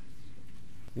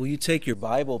Will you take your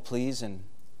Bible, please, and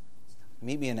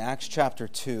meet me in Acts chapter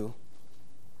 2.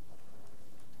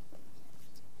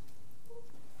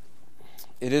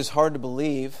 It is hard to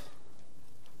believe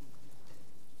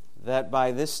that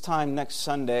by this time next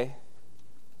Sunday,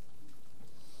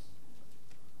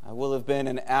 I will have been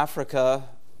in Africa.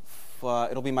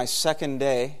 It'll be my second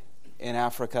day in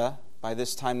Africa by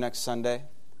this time next Sunday.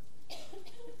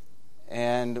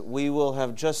 And we will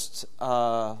have just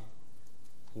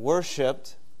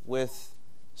worshipped with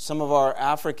some of our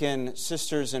African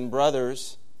sisters and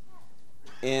brothers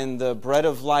in the Bread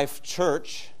of Life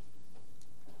Church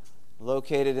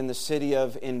located in the city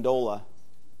of Ndola.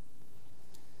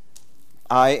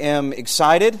 I am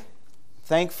excited,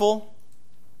 thankful,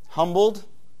 humbled,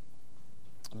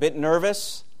 a bit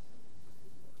nervous,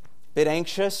 a bit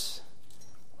anxious,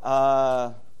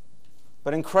 but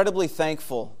incredibly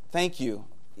thankful. Thank you,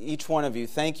 each one of you.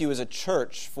 Thank you as a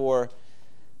church for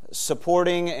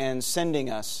supporting and sending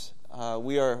us.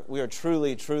 We are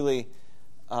truly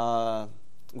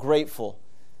grateful.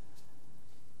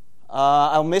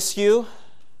 I'll miss you.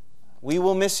 We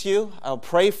will miss you. I'll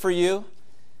pray for you.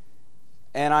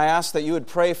 And I ask that you would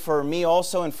pray for me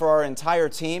also and for our entire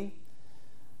team.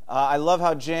 I love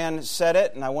how Jan said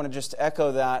it, and I want to just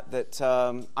echo that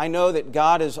I know that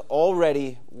God is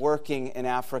already working in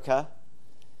Africa.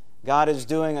 God is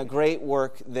doing a great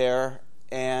work there,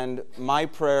 and my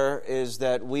prayer is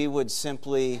that we would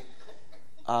simply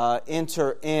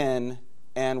enter in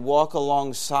and walk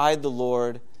alongside the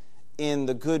Lord in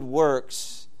the good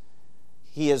works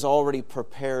He has already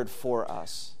prepared for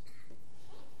us.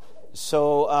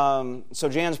 So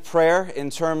Jan's prayer in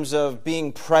terms of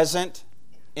being present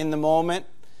in the moment,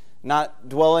 not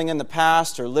dwelling in the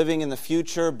past or living in the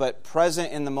future, but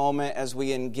present in the moment as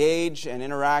we engage and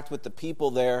interact with the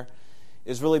people there,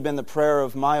 has really been the prayer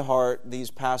of my heart these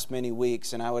past many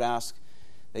weeks. And I would ask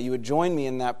that you would join me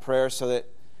in that prayer so that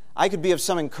I could be of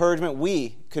some encouragement,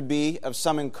 we could be of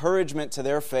some encouragement to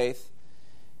their faith,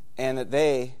 and that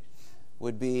they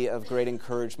would be of great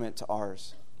encouragement to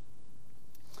ours.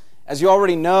 As you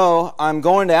already know, I'm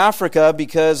going to Africa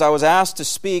because I was asked to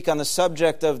speak on the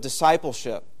subject of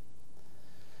discipleship.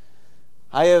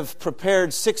 I have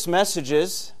prepared 6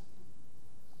 messages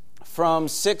from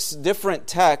 6 different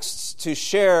texts to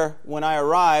share when I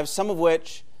arrive, some of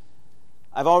which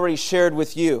I've already shared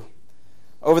with you.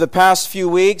 Over the past few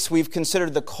weeks, we've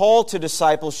considered the call to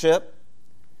discipleship,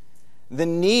 the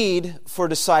need for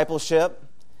discipleship,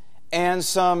 and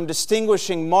some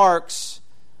distinguishing marks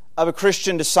of a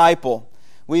Christian disciple.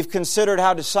 We've considered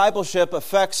how discipleship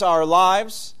affects our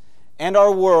lives and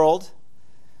our world,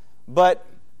 but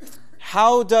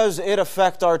how does it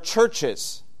affect our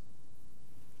churches?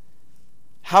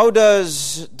 How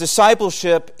does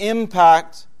discipleship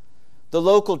impact the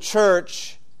local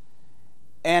church,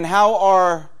 and how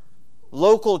are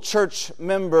local church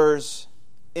members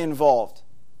involved?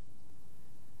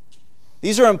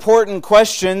 These are important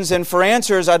questions, and for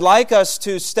answers, I'd like us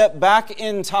to step back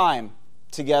in time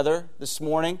together this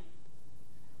morning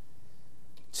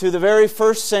to the very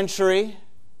first century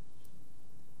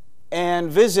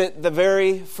and visit the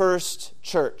very first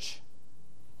church.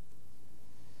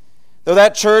 Though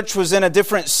that church was in a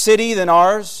different city than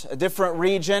ours, a different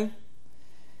region,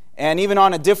 and even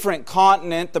on a different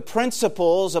continent, the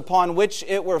principles upon which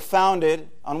it was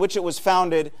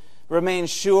founded, remain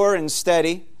sure and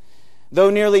steady. Though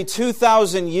nearly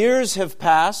 2,000 years have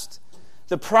passed,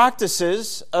 the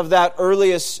practices of that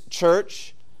earliest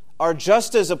church are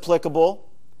just as applicable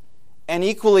and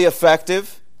equally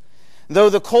effective. Though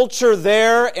the culture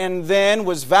there and then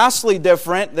was vastly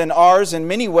different than ours in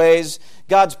many ways,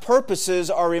 God's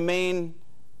purposes remain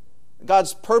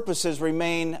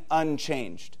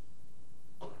unchanged.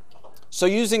 So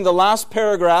using the last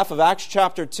paragraph of Acts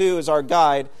chapter 2 as our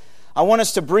guide, I want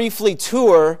us to briefly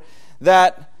tour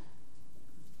that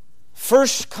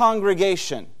first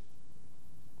congregation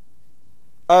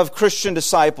of Christian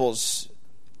disciples.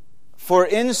 For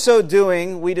in so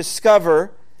doing, we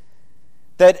discover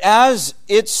that as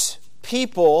its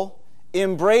people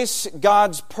embrace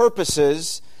God's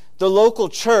purposes, the local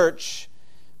church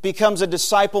becomes a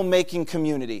disciple-making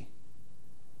community.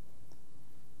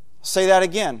 I'll say that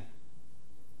again.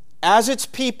 As its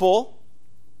people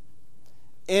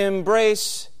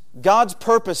embrace God's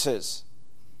purposes,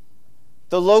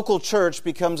 the local church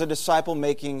becomes a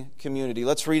disciple-making community.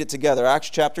 Let's read it together. Acts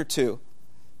chapter 2,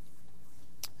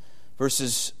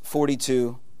 verses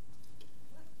 42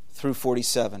 through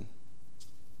 47.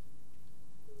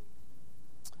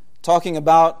 Talking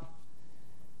about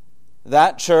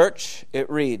that church, it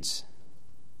reads,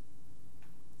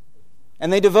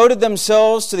 And they devoted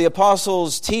themselves to the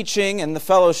apostles' teaching and the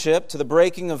fellowship, to the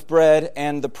breaking of bread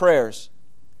and the prayers.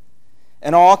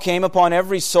 And awe came upon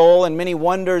every soul, and many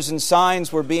wonders and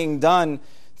signs were being done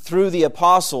through the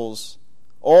apostles.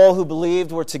 All who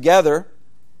believed were together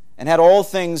and had all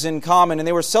things in common, and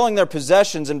they were selling their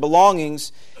possessions and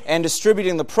belongings and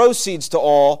distributing the proceeds to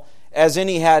all as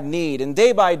any had need. And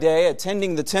day by day,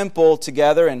 attending the temple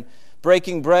together and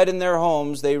breaking bread in their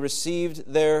homes, they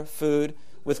received their food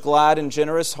with glad and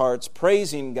generous hearts,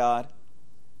 praising God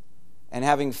and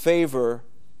having favor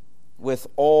with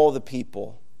all the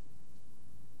people.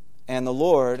 And the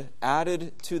Lord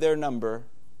added to their number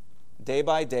day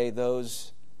by day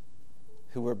those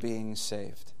who were being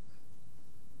saved.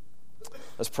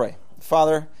 Let's pray.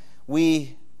 Father,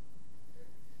 we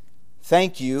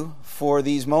thank you for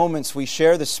these moments we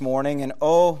share this morning. And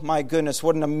oh my goodness,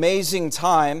 what an amazing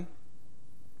time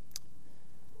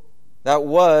that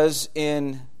was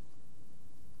in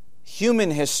human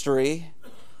history,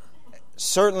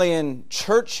 certainly in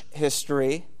church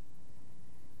history,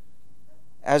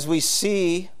 as we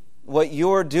see what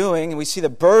you're doing, and we see the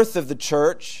birth of the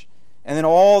church, and then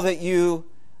all that you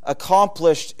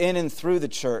accomplished in and through the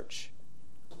church.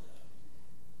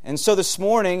 And so this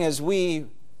morning, as we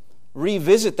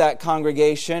revisit that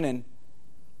congregation and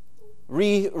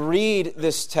reread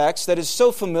this text that is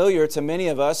so familiar to many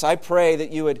of us, I pray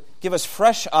that you would give us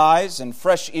fresh eyes and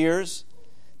fresh ears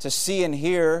to see and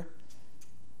hear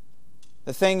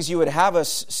the things you would have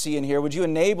us see and hear. Would you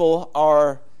enable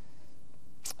our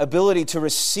ability to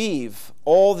receive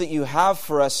all that you have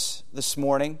for us this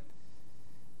morning,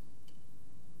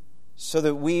 so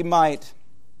that we might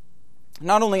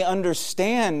not only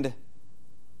understand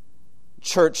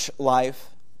church life,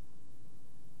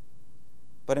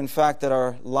 but in fact that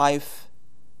our life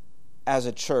as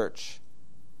a church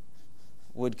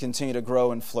would continue to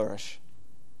grow and flourish.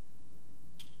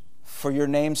 For your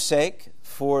name's sake,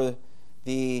 for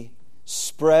the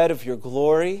spread of your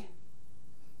glory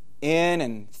in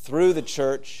and through the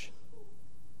church,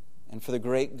 and for the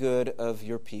great good of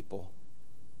your people.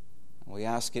 We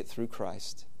ask it through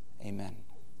Christ. Amen.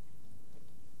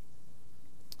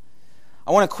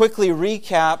 I want to quickly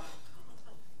recap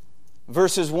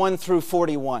verses 1 through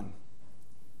 41.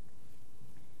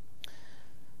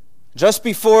 Just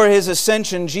before his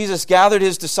ascension, Jesus gathered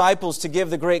his disciples to give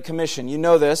the Great Commission. You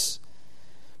know this.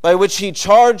 By which he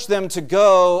charged them to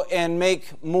go and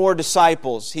make more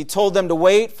disciples. He told them to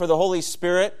wait for the Holy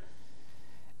Spirit.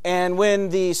 And when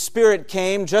the Spirit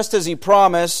came, just as he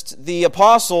promised, the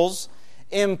apostles,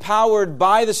 empowered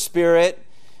by the Spirit,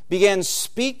 began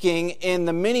speaking in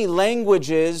the many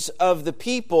languages of the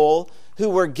people who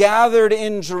were gathered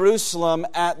in Jerusalem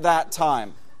at that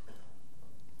time.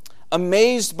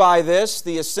 Amazed by this,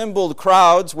 the assembled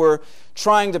crowds were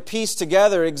trying to piece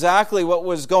together exactly what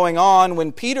was going on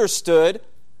when Peter stood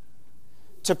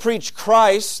to preach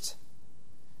Christ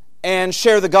and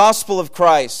share the gospel of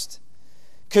Christ.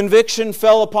 Conviction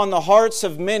fell upon the hearts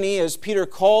of many as Peter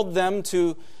called them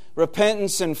to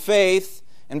repentance and faith,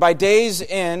 and by day's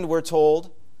end, we're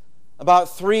told,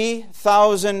 about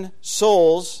 3,000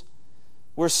 souls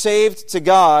were saved to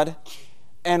God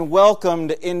and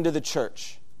welcomed into the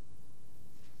church.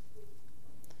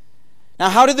 Now,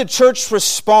 how did the church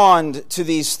respond to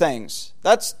these things?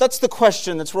 That's the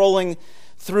question that's rolling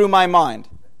through my mind.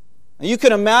 You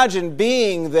can imagine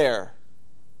being there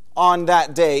on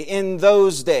that day, in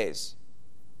those days.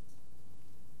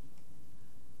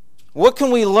 What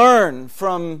can we learn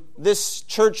from this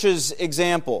church's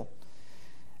example?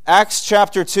 Acts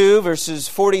chapter 2, verses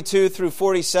 42 through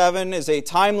 47 is a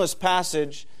timeless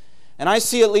passage, and I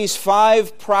see at least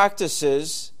 5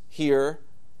 practices here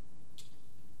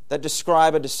that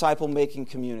describe a disciple-making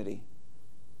community.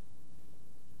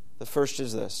 The first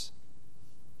is this.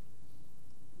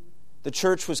 The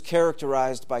church was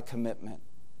characterized by commitment.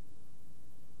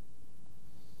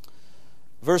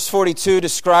 Verse 42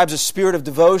 describes a spirit of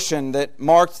devotion that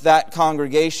marked that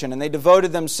congregation, and they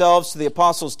devoted themselves to the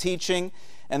apostles' teaching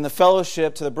and the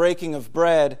fellowship, to the breaking of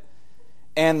bread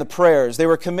and the prayers. They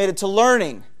were committed to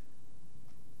learning,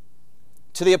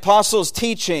 to the apostles'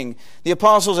 teaching. The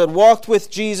apostles had walked with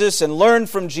Jesus and learned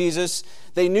from Jesus.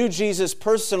 They knew Jesus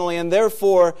personally and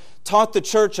therefore taught the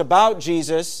church about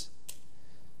Jesus,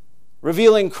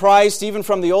 revealing Christ even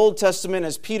from the Old Testament,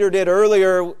 as Peter did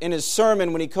earlier in his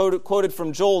sermon when he quoted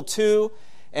from Joel 2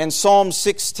 and Psalm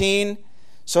 16.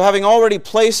 So having already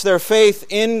placed their faith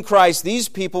in Christ, these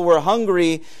people were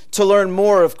hungry to learn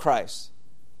more of Christ.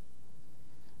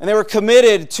 And they were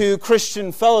committed to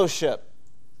Christian fellowship.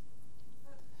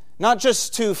 Not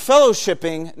just to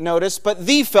fellowshipping, notice, but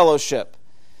the fellowship.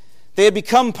 They had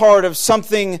become part of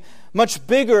something much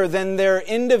bigger than their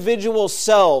individual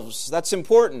selves. That's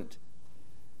important.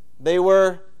 They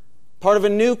were part of a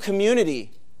new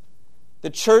community, the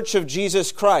Church of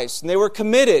Jesus Christ. And they were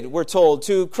committed, we're told,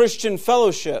 to Christian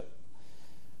fellowship.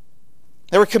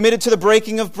 They were committed to the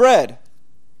breaking of bread.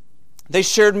 They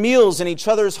shared meals in each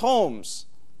other's homes.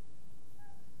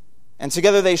 And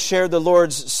together they shared the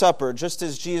Lord's Supper, just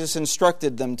as Jesus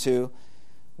instructed them to,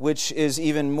 which is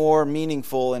even more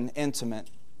meaningful and intimate.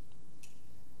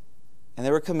 And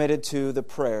they were committed to the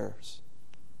prayers.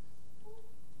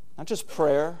 Not just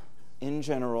prayer in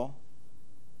general,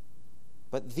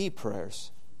 but the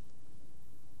prayers.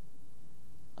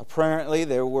 Apparently,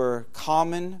 there were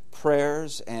common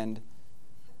prayers and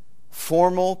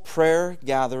formal prayer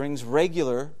gatherings,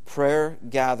 regular prayer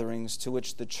gatherings to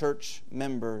which the church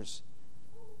members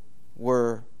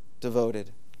were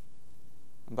devoted.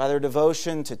 And by their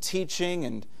devotion to teaching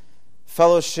and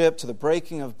fellowship, to the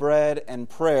breaking of bread and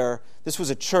prayer, this was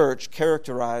a church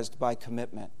characterized by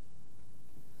commitment.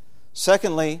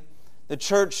 Secondly, the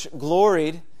church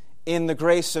gloried in the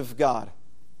grace of God.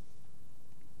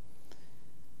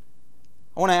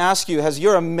 I want to ask you, has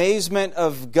your amazement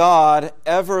of God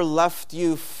ever left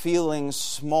you feeling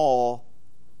small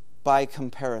by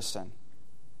comparison?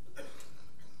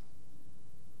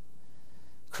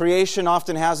 Creation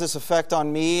often has this effect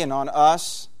on me and on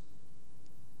us.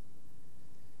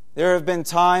 There have been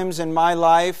times in my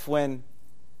life when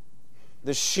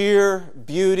the sheer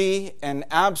beauty and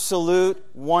absolute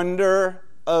wonder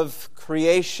of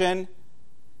creation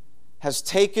has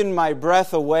taken my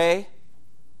breath away,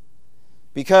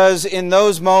 because in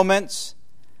those moments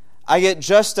I get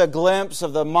just a glimpse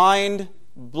of the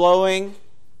mind-blowing,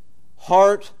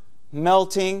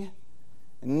 heart-melting,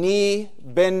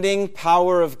 knee-bending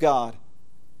power of God.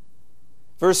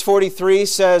 Verse 43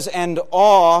 says, "And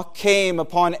awe came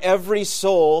upon every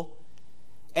soul,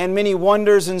 and many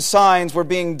wonders and signs were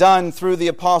being done through the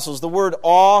apostles." The word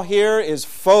awe here is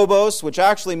phobos, which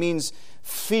actually means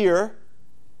fear.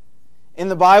 In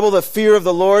the Bible, the fear of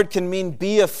the Lord can mean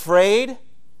be afraid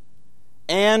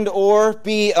and or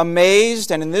be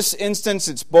amazed. And in this instance,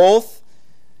 it's both.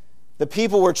 The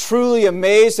people were truly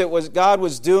amazed at what God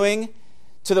was doing,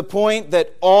 to the point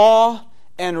that awe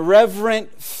and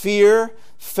reverent fear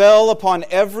fell upon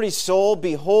every soul.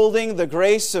 Beholding the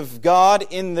grace of God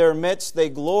in their midst, they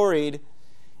gloried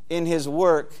in His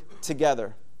work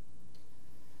together.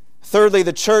 Thirdly,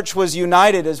 the church was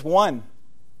united as one.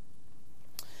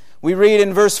 We read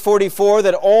in verse 44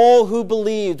 that all who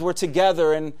believed were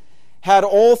together and had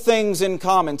all things in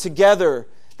common. Together,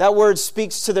 that word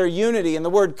speaks to their unity, and the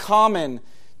word common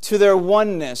to their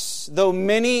oneness. Though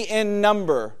many in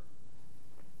number,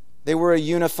 they were a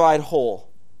unified whole.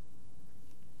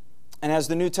 And as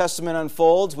the New Testament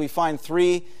unfolds, we find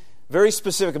three very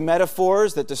specific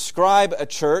metaphors that describe a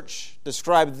church,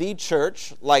 describe the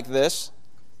church like this.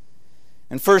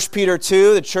 In 1 Peter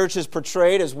 2, the church is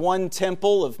portrayed as one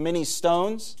temple of many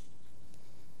stones.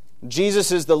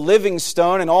 Jesus is the living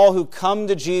stone, and all who come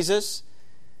to Jesus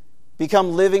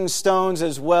become living stones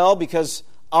as well, because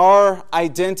our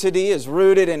identity is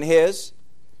rooted in His.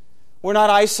 We're not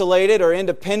isolated or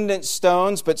independent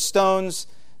stones, but stones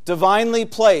divinely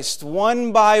placed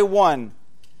one by one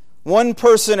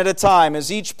person at a time,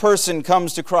 as each person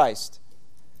comes to Christ.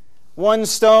 One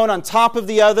stone on top of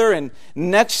the other and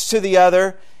next to the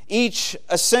other, each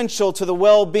essential to the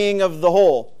well-being of the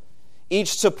whole.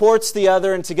 Each supports the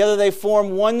other, and together they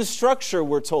form one structure,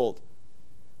 we're told.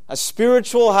 A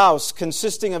spiritual house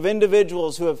consisting of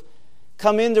individuals who have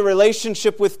come into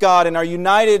relationship with God and are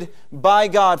united by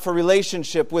God for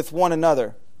relationship with one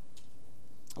another.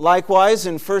 Likewise,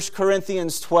 in 1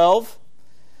 Corinthians 12,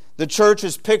 the church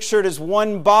is pictured as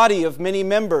one body of many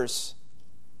members.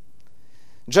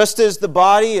 Just as the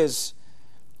body is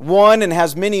one and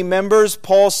has many members,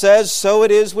 Paul says, so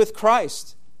it is with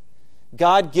Christ.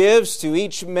 God gives to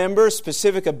each member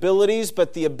specific abilities,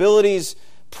 but the abilities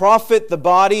profit the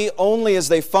body only as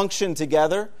they function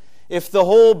together. If the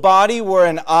whole body were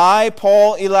an eye,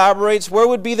 Paul elaborates, where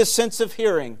would be the sense of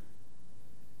hearing?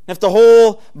 If the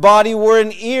whole body were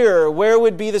an ear, where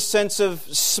would be the sense of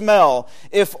smell?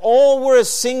 If all were a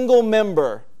single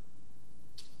member,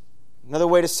 another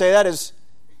way to say that is,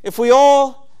 if we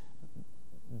all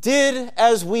did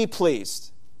as we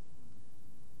pleased,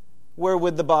 where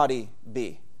would the body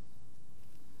be?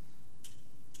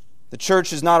 The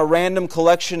church is not a random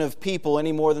collection of people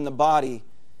any more than the body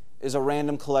is a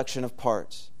random collection of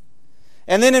parts.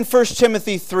 And then in 1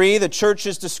 Timothy 3, the church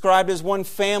is described as one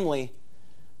family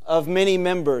of many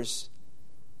members,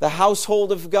 the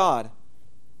household of God.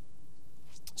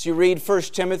 So you read 1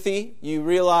 Timothy, you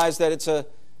realize that it's a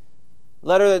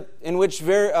letter in which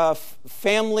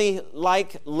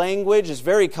family-like language is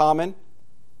very common.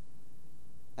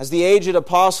 As the aged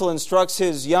apostle instructs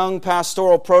his young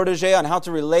pastoral protege on how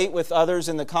to relate with others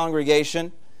in the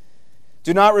congregation,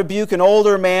 do not rebuke an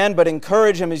older man, but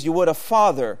encourage him as you would a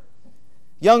father.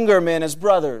 Younger men as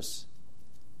brothers,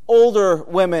 older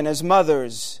women as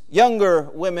mothers, younger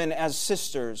women as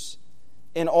sisters,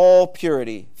 in all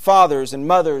purity. Fathers and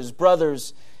mothers,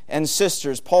 brothers and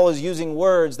sisters. Paul is using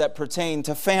words that pertain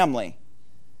to family.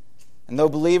 And though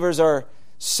believers are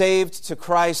saved to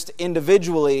Christ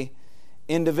individually,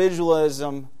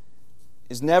 individualism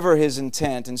is never his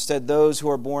intent. Instead, those who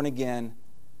are born again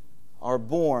are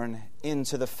born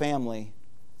into the family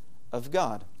of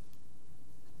God.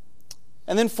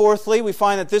 And then fourthly, we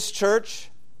find that this church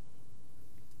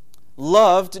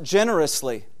loved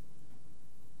generously.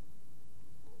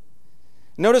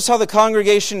 Notice how the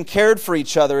congregation cared for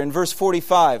each other in verse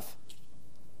 45.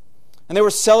 And they were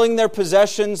selling their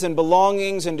possessions and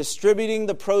belongings and distributing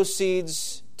the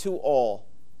proceeds to all,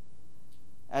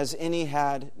 as any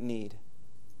had need.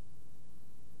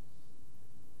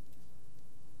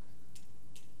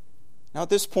 Now at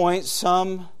this point,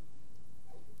 some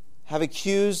have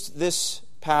accused this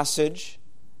passage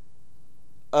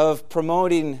of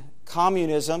promoting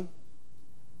communism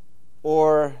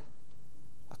or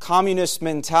a communist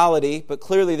mentality, but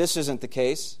clearly this isn't the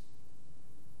case.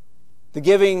 The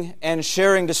giving and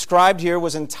sharing described here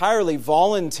was entirely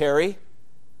voluntary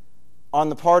on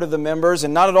the part of the members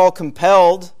and not at all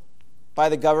compelled by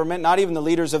the government, not even the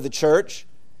leaders of the church.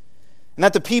 And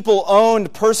that the people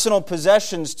owned personal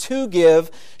possessions to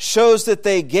give shows that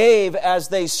they gave as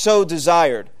they so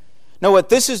desired. Now, what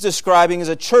this is describing is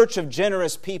a church of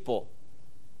generous people.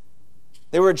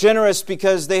 They were generous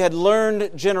because they had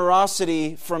learned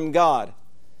generosity from God,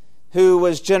 who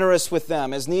was generous with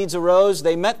them. As needs arose,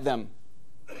 they met them.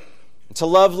 To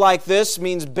love like this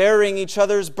means bearing each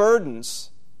other's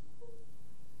burdens,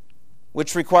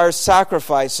 which requires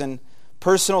sacrifice and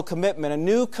personal commitment. A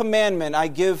new commandment I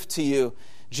give to you,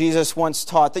 Jesus once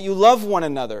taught, that you love one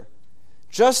another,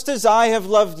 just as I have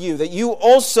loved you, that you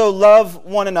also love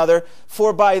one another.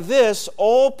 For by this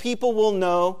all people will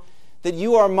know that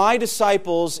you are my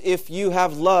disciples if you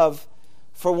have love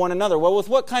for one another. Well, with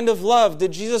what kind of love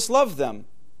did Jesus love them?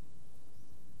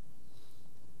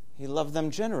 He loved them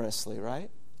generously,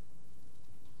 right?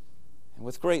 And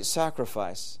with great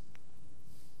sacrifice.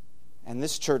 And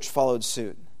this church followed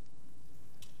suit.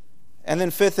 And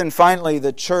then fifth and finally,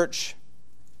 the church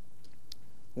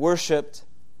worshiped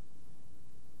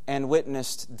and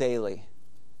witnessed daily.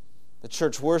 The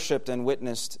church worshiped and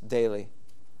witnessed daily.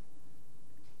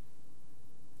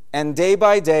 And day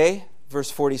by day,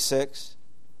 verse 46,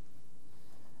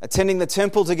 attending the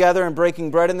temple together and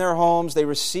breaking bread in their homes, they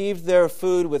received their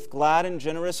food with glad and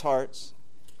generous hearts,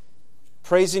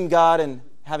 praising God and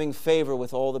having favor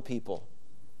with all the people.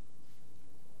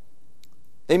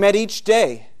 They met each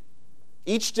day,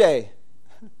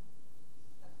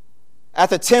 at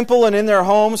the temple and in their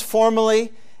homes,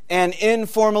 formally and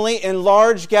informally, in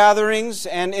large gatherings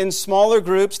and in smaller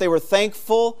groups. They were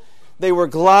thankful, they were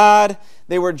glad,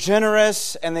 they were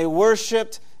generous, and they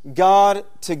worshiped God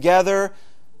together,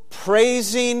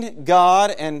 praising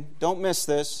God, and don't miss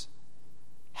this,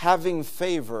 having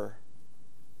favor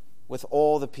with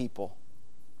all the people.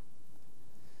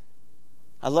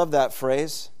 I love that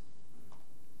phrase.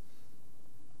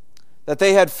 That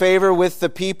they had favor with the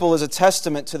people is a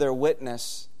testament to their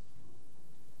witness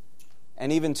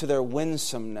and even to their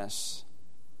winsomeness.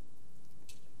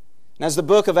 And as the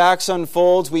book of Acts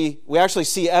unfolds, we actually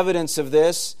see evidence of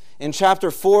this. In chapter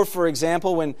 4, for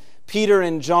example, when Peter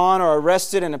and John are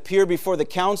arrested and appear before the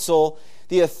council,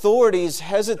 the authorities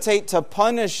hesitate to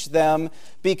punish them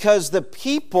because the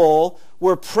people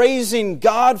were praising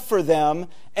God for them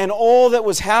and all that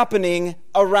was happening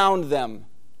around them.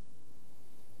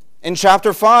 In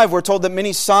chapter 5, we're told that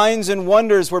many signs and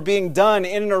wonders were being done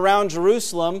in and around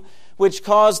Jerusalem, which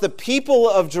caused the people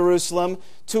of Jerusalem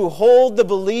to hold the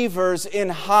believers in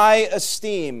high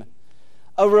esteem.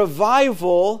 A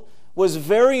revival was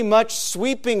very much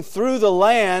sweeping through the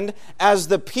land as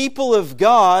the people of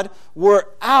God were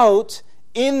out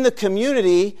in the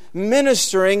community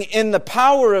ministering in the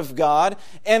power of God.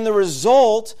 And the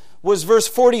result was verse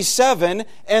 47,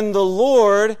 and the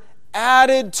Lord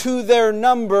added to their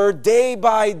number day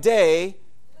by day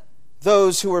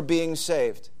those who were being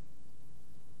saved.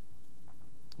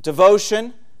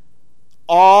 Devotion,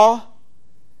 awe,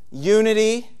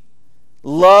 unity,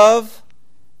 love,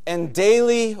 and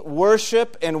daily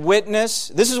worship and witness.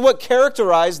 This is what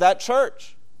characterized that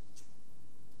church.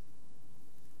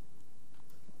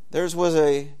 theirs was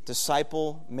a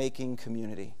disciple-making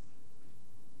community.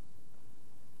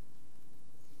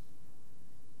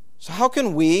 So how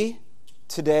can we,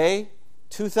 today,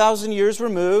 2,000 years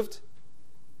removed,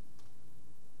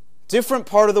 different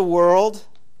part of the world,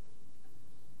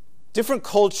 different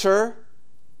culture,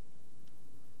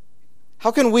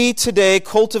 how can we today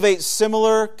cultivate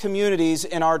similar communities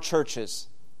in our churches?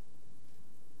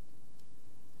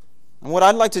 And what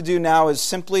I'd like to do now is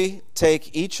simply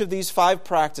take each of these 5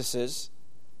 practices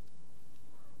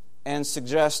and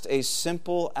suggest a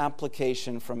simple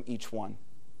application from each one.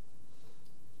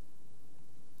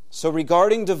 So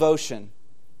regarding devotion,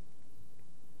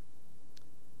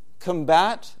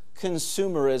 combat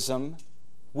consumerism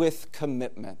with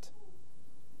commitment.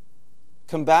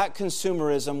 Combat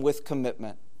consumerism with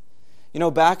commitment. You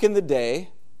know, back in the day,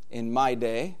 in my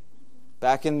day,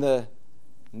 back in the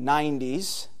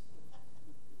 90s,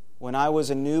 when I was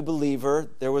a new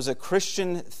believer, there was a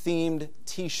Christian-themed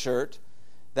t-shirt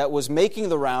that was making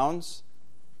the rounds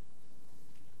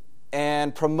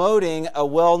and promoting a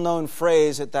well-known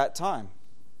phrase at that time.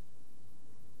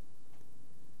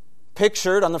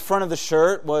 Pictured on the front of the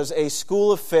shirt was a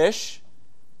school of fish.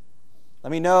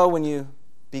 Let me know when you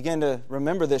begin to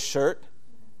remember this shirt.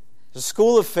 There's a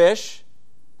school of fish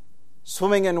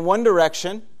swimming in one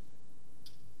direction,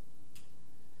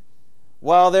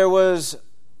 while there was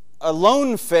a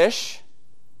lone fish,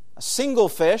 a single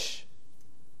fish,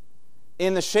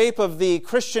 in the shape of the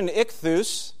Christian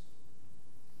ichthus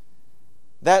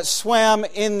that swam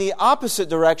in the opposite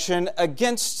direction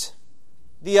against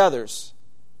the others.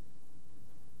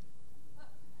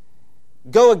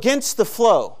 Go against the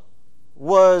flow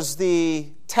was the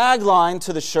tagline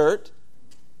to the shirt,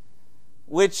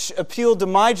 which appealed to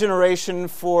my generation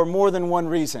for more than one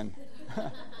reason.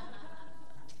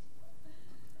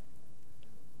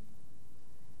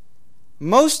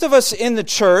 Most of us in the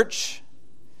church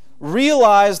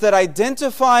realize that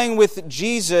identifying with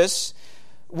Jesus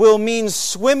will mean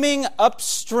swimming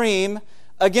upstream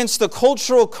against the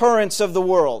cultural currents of the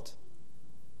world.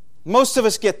 Most of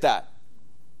us get that.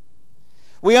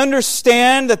 We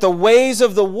understand that the ways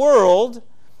of the world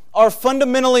are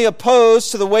fundamentally opposed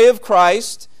to the way of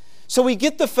Christ, so we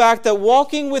get the fact that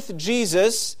walking with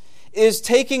Jesus is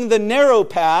taking the narrow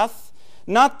path,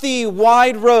 not the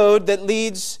wide road that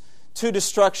leads to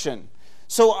destruction.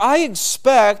 So I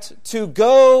expect to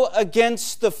go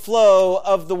against the flow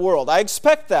of the world. I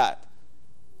expect that.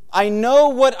 I know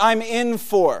what I'm in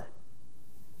for.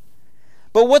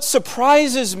 But what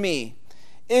surprises me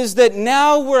is that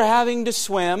now we're having to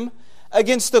swim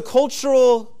against the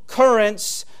cultural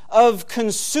currents of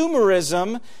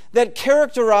consumerism that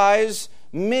characterizes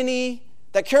many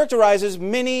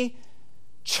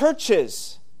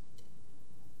churches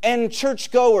and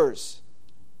churchgoers.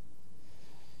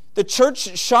 The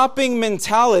church shopping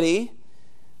mentality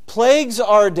plagues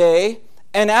our day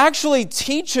and actually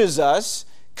teaches us,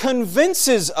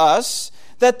 convinces us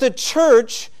that the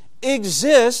church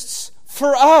exists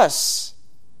for us,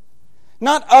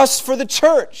 not us for the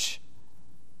church.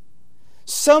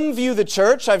 Some view the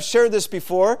church, I've shared this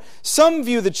before, some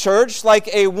view the church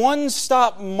like a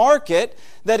one-stop market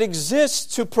that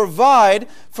exists to provide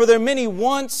for their many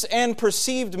wants and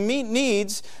perceived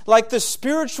needs, like the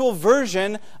spiritual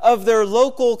version of their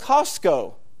local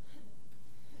Costco,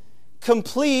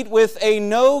 complete with a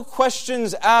no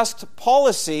questions asked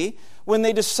policy when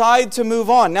they decide to move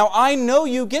on. Now, I know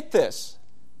you get this.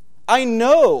 I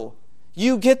know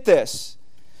you get this.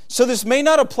 So this may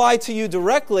not apply to you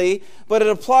directly, but it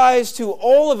applies to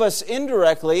all of us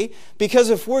indirectly, because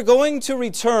if we're going to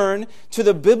return to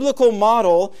the biblical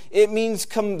model, it means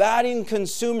combating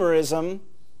consumerism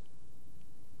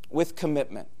with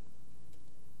commitment.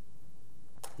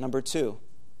 Number 2,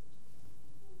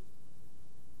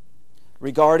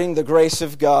 regarding the grace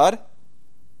of God,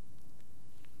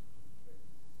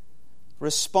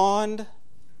 respond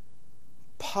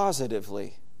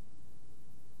positively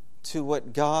to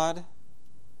what God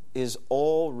is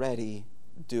already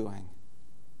doing.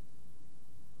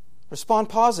 Respond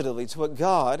positively to what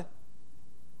God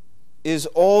is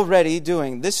already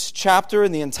doing. This chapter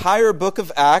in the entire book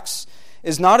of Acts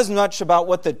is not as much about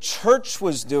what the church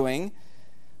was doing,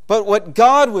 but what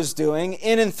God was doing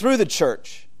in and through the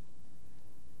church.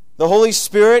 The Holy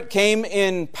Spirit came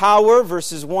in power,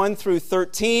 verses 1 through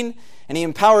 13, and He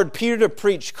empowered Peter to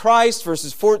preach Christ,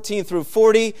 verses 14 through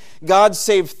 40. God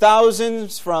saved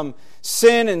thousands from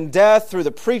sin and death through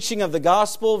the preaching of the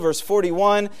gospel, verse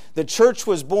 41. The church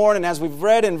was born, and as we've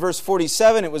read in verse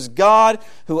 47, it was God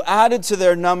who added to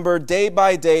their number day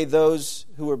by day those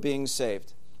who were being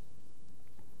saved.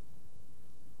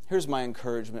 Here's my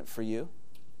encouragement for you.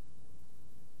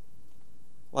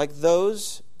 like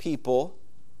those people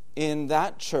in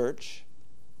that church,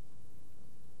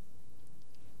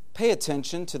 pay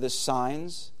attention to the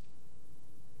signs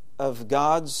of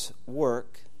God's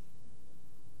work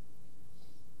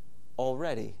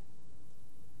already.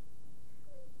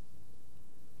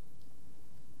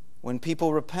 When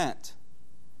people repent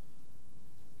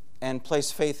and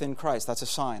place faith in Christ, that's a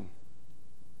sign.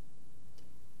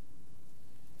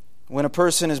 When a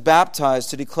person is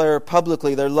baptized to declare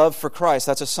publicly their love for Christ,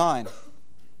 that's a sign.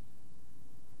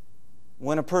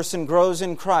 When a person grows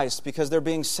in Christ because they're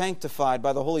being sanctified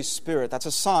by the Holy Spirit, that's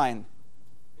a sign.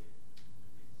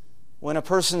 When a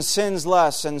person sins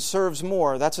less and serves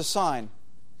more, that's a sign.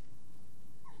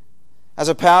 As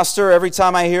a pastor, every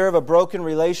time I hear of a broken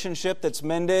relationship that's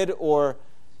mended or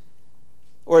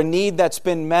a need that's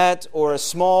been met or a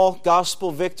small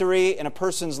gospel victory in a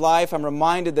person's life, I'm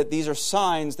reminded that these are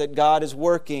signs that God is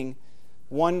working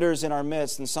wonders in our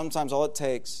midst, and sometimes all it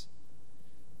takes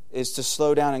is to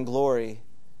slow down and glory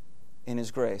in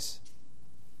His grace.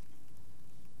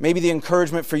 Maybe the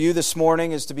encouragement for you this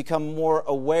morning is to become more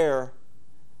aware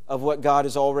of what God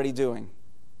is already doing,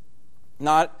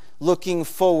 not looking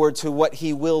forward to what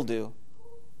He will do.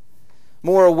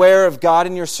 More aware of God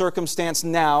in your circumstance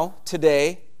now,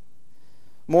 today.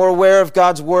 More aware of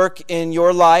God's work in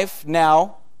your life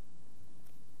now.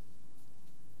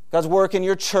 God's work in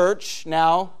your church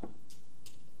now.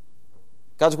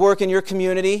 God's work in your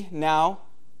community now.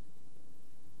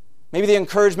 Maybe the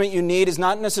encouragement you need is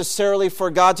not necessarily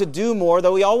for God to do more,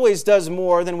 though He always does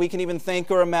more than we can even think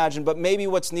or imagine, but maybe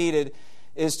what's needed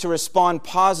is to respond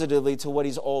positively to what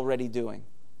He's already doing.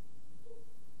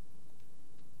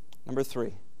 Number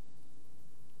 3.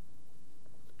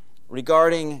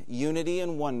 Regarding unity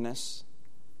and oneness,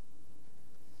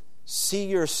 see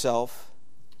yourself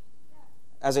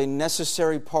as a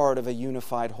necessary part of a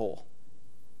unified whole.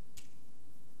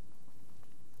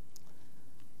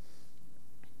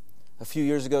 A few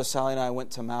years ago, Sally and I went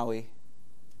to Maui.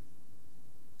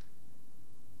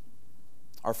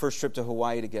 Our first trip to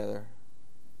Hawaii together.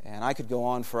 And I could go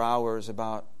on for hours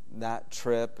about that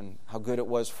trip and how good it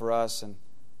was for us and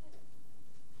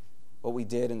what we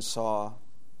did and saw.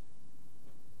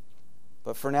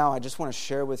 But for now, I just want to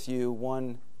share with you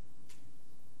one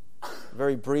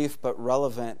very brief but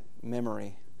relevant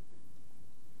memory.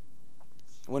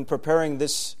 When preparing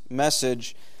this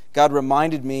message, God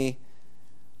reminded me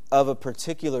of a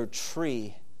particular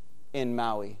tree in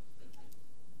Maui.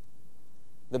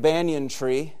 The banyan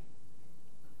tree,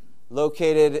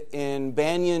 located in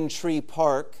Banyan Tree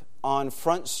Park on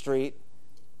Front Street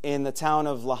in the town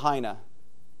of Lahaina.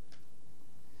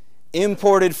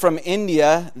 Imported from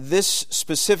India, this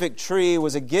specific tree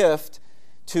was a gift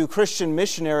to Christian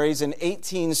missionaries in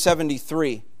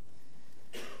 1873.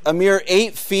 A mere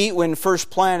 8 feet when first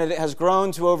planted, it has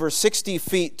grown to over 60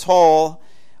 feet tall,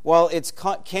 while its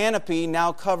canopy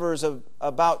now covers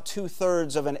about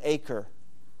 2/3 of an acre.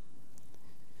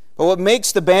 But what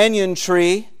makes the banyan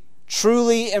tree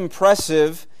truly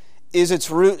impressive is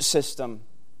its root system.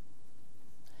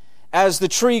 As the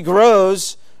tree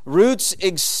grows, roots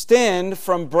extend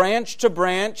from branch to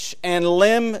branch and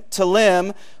limb to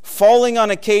limb, falling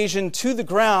on occasion to the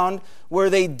ground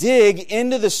where they dig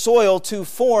into the soil to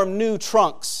form new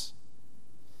trunks.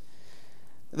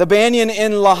 The banyan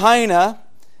in Lahaina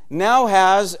now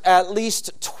has at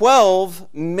least 12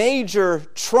 major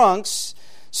trunks,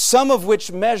 some of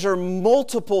which measure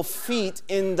multiple feet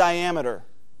in diameter,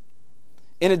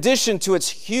 in addition to its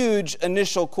huge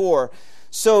initial core.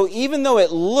 So even though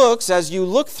it looks, as you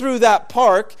look through that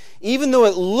park, even though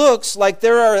it looks like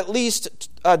there are at least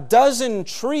a dozen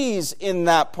trees in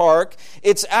that park,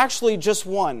 it's actually just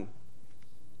one.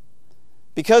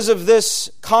 Because of this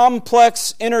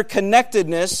complex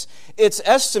interconnectedness, it's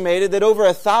estimated that over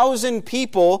 1,000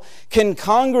 people can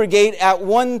congregate at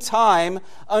one time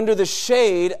under the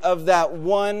shade of that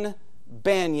one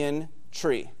banyan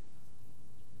tree.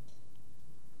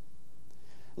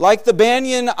 Like the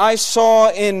banyan I saw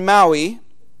in Maui,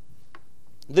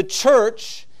 the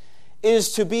church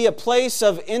is to be a place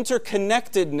of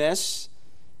interconnectedness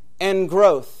and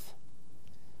growth,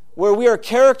 where we are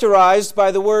characterized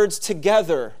by the words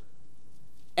together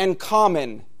and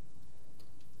common,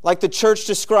 like the church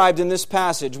described in this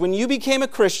passage. When you became a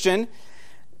Christian,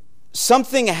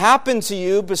 something happened to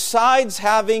you besides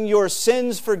having your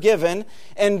sins forgiven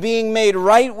and being made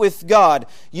right with God.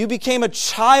 You became a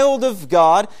child of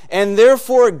God, and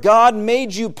therefore God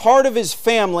made you part of His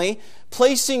family,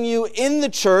 placing you in the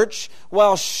church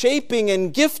while shaping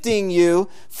and gifting you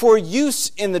for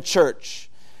use in the church.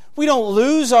 We don't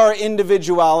lose our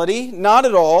individuality, not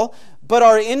at all, But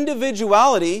our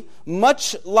individuality,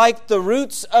 much like the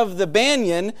roots of the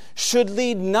banyan, should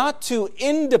lead not to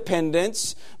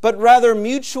independence, but rather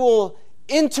mutual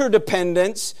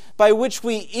interdependence, by which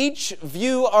we each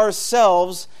view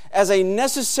ourselves as a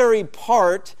necessary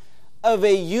part of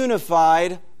a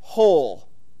unified whole.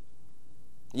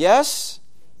 Yes?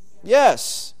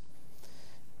 Yes.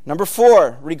 Number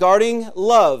 4, regarding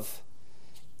love,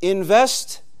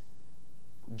 invest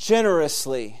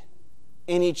generously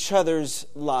in each other's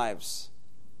lives.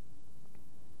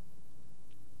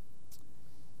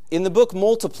 In the book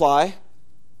Multiply,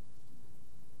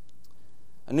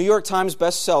 a New York Times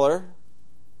bestseller,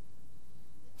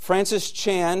 Francis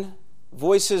Chan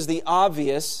voices the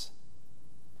obvious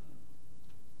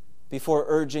before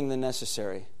urging the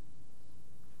necessary,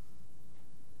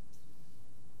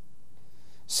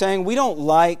 saying we don't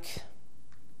like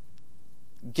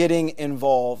getting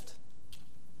involved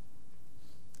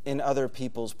in other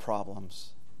people's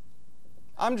problems.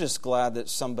 I'm just glad that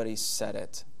somebody said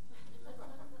it.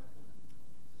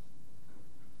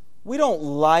 We don't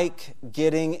like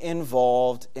getting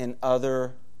involved in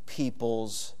other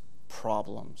people's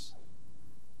problems.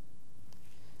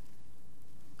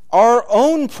 Our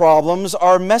own problems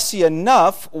are messy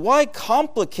enough. Why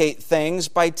complicate things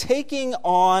by taking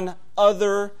on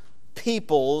other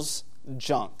people's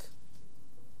junk?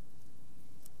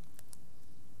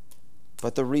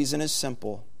 But the reason is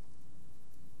simple.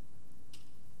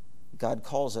 God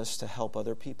calls us to help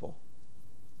other people.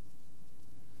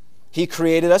 He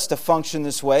created us to function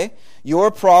this way. Your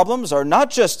problems are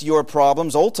not just your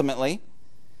problems ultimately.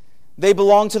 They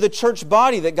belong to the church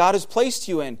body that God has placed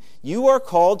you in. You are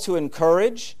called to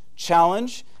encourage,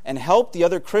 challenge, and help the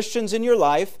other Christians in your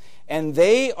life, and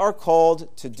they are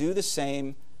called to do the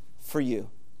same for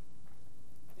you.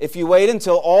 If you wait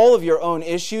until all of your own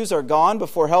issues are gone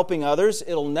before helping others,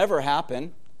 it'll never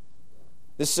happen.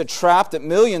 This is a trap that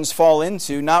millions fall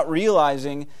into, not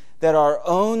realizing that our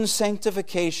own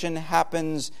sanctification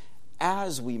happens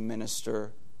as we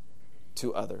minister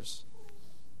to others.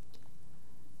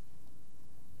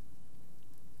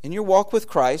 In your walk with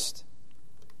Christ,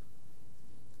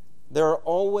 there are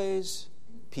always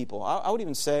people. I would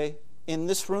even say, in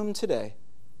this room today,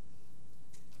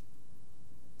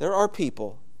 there are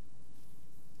people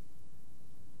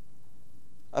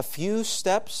a few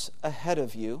steps ahead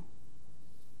of you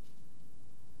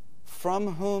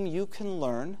from whom you can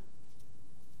learn.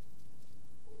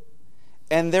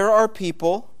 And there are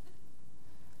people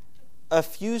a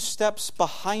few steps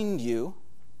behind you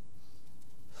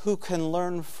who can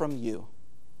learn from you.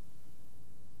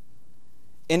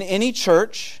 In any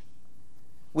church,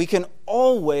 we can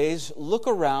always look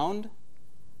around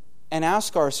and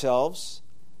ask ourselves,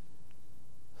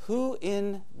 who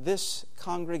in this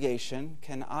congregation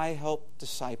can I help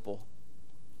disciple?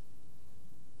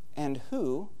 And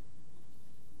who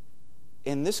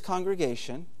in this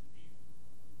congregation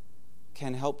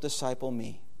can help disciple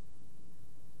me?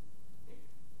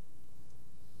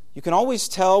 You can always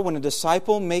tell when a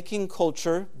disciple-making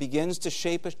culture begins to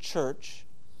shape a church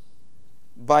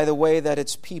by the way that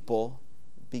its people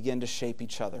begin to shape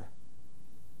each other.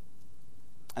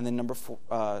 And then number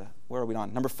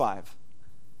 5.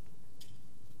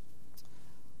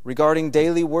 Regarding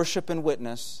daily worship and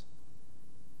witness,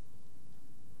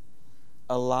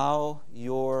 allow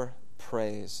your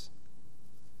praise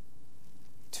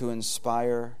to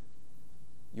inspire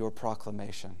your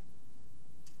proclamation.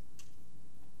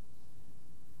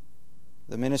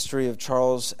 The ministry of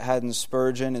Charles Haddon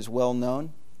Spurgeon is well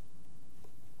known.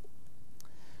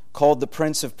 Called the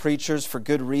Prince of Preachers for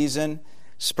good reason,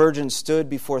 Spurgeon stood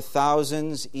before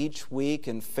thousands each week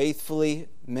and faithfully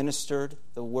ministered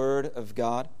the Word of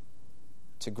God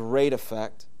to great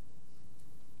effect.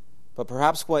 But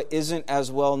perhaps what isn't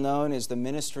as well known is the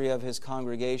ministry of his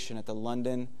congregation at the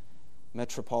London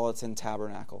Metropolitan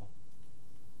Tabernacle.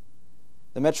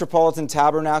 The Metropolitan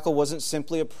Tabernacle wasn't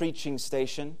simply a preaching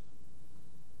station.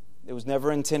 It was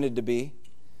never intended to be.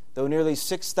 Though nearly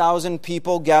 6,000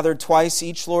 people gathered twice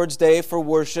each Lord's Day for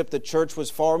worship, the church was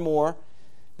far more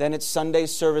than its Sunday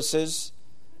services,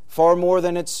 far more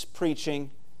than its preaching,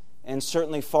 and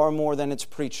certainly far more than its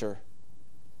preacher.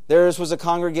 Theirs was a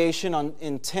congregation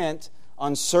intent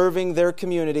on serving their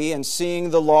community and seeing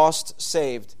the lost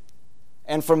saved.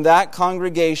 And from that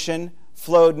congregation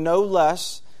flowed no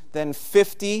less than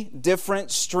 50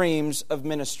 different streams of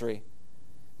ministry.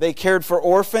 They cared for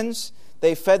orphans,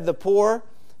 they fed the poor,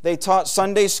 they taught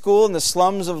Sunday school in the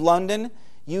slums of London.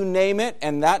 You name it,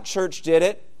 and that church did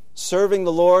it, serving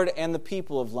the Lord and the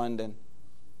people of London.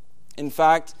 In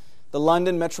fact, the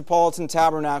London Metropolitan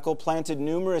Tabernacle planted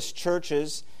numerous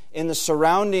churches in the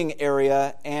surrounding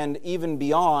area and even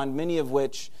beyond, many of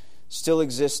which still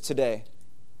exist today.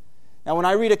 Now, when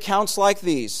I read accounts like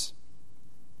these,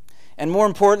 and more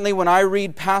importantly, when I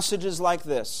read passages like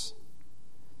this,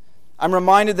 I'm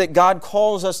reminded that God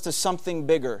calls us to something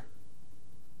bigger.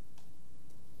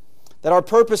 That our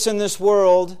purpose in this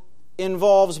world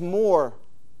involves more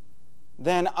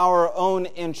than our own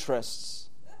interests,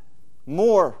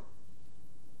 more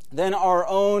than our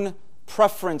own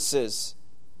preferences.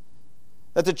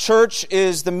 That the church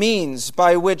is the means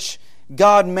by which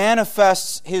God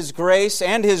manifests His grace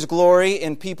and His glory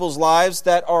in people's lives,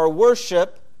 that our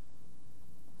worship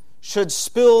should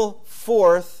spill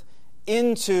forth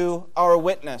into our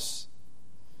witness.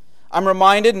 I'm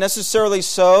reminded, necessarily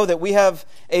so, that we have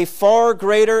a far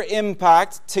greater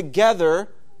impact together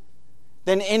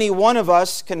than any one of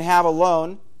us can have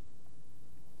alone.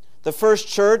 The first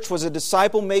church was a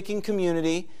disciple-making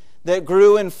community that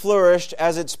grew and flourished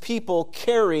as its people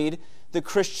carried the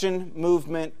Christian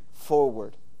movement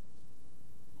forward.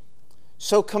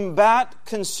 So combat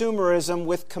consumerism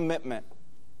with commitment.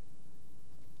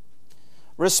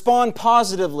 Respond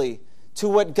positively to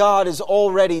what God is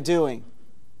already doing.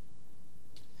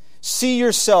 See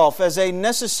yourself as a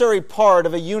necessary part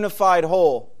of a unified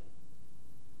whole.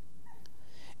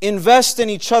 Invest in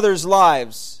each other's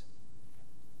lives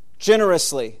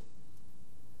generously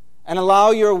and allow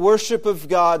your worship of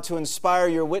God to inspire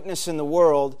your witness in the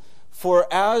world,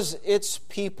 for as its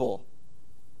people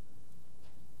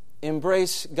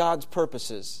embrace God's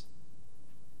purposes,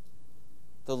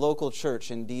 the local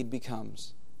church indeed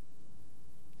becomes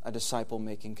a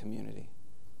disciple-making community.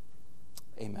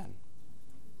 Amen.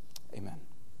 Amen.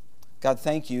 God,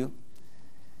 thank you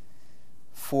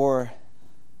for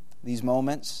these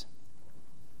moments.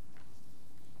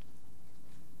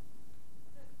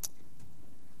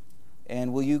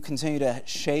 And will you continue to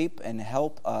shape and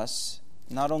help us,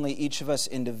 not only each of us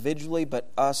individually,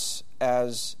 but us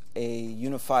as a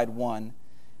unified one,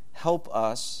 help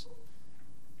us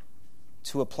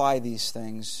to apply these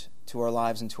things to our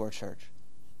lives and to our church.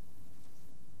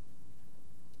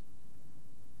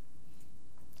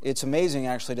 It's amazing,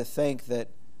 actually, to think that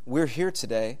we're here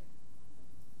today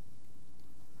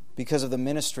because of the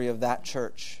ministry of that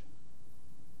church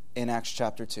in Acts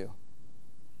chapter 2.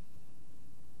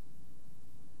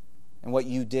 And what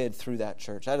you did through that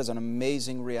church. That is an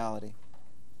amazing reality.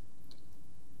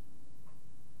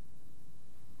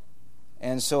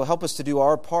 And so help us to do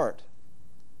our part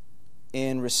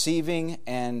in receiving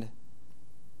and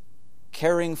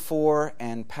caring for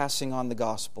and passing on the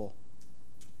gospel,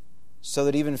 so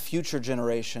that even future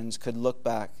generations could look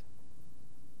back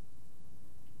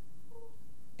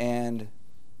and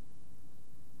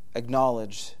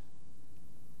acknowledge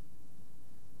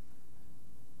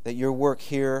that your work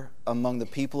here among the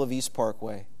people of East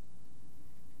Parkway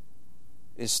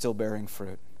is still bearing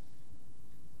fruit.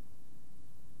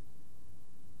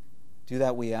 Do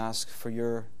that, we ask, for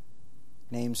your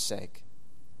name's sake.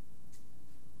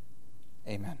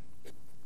 Amen.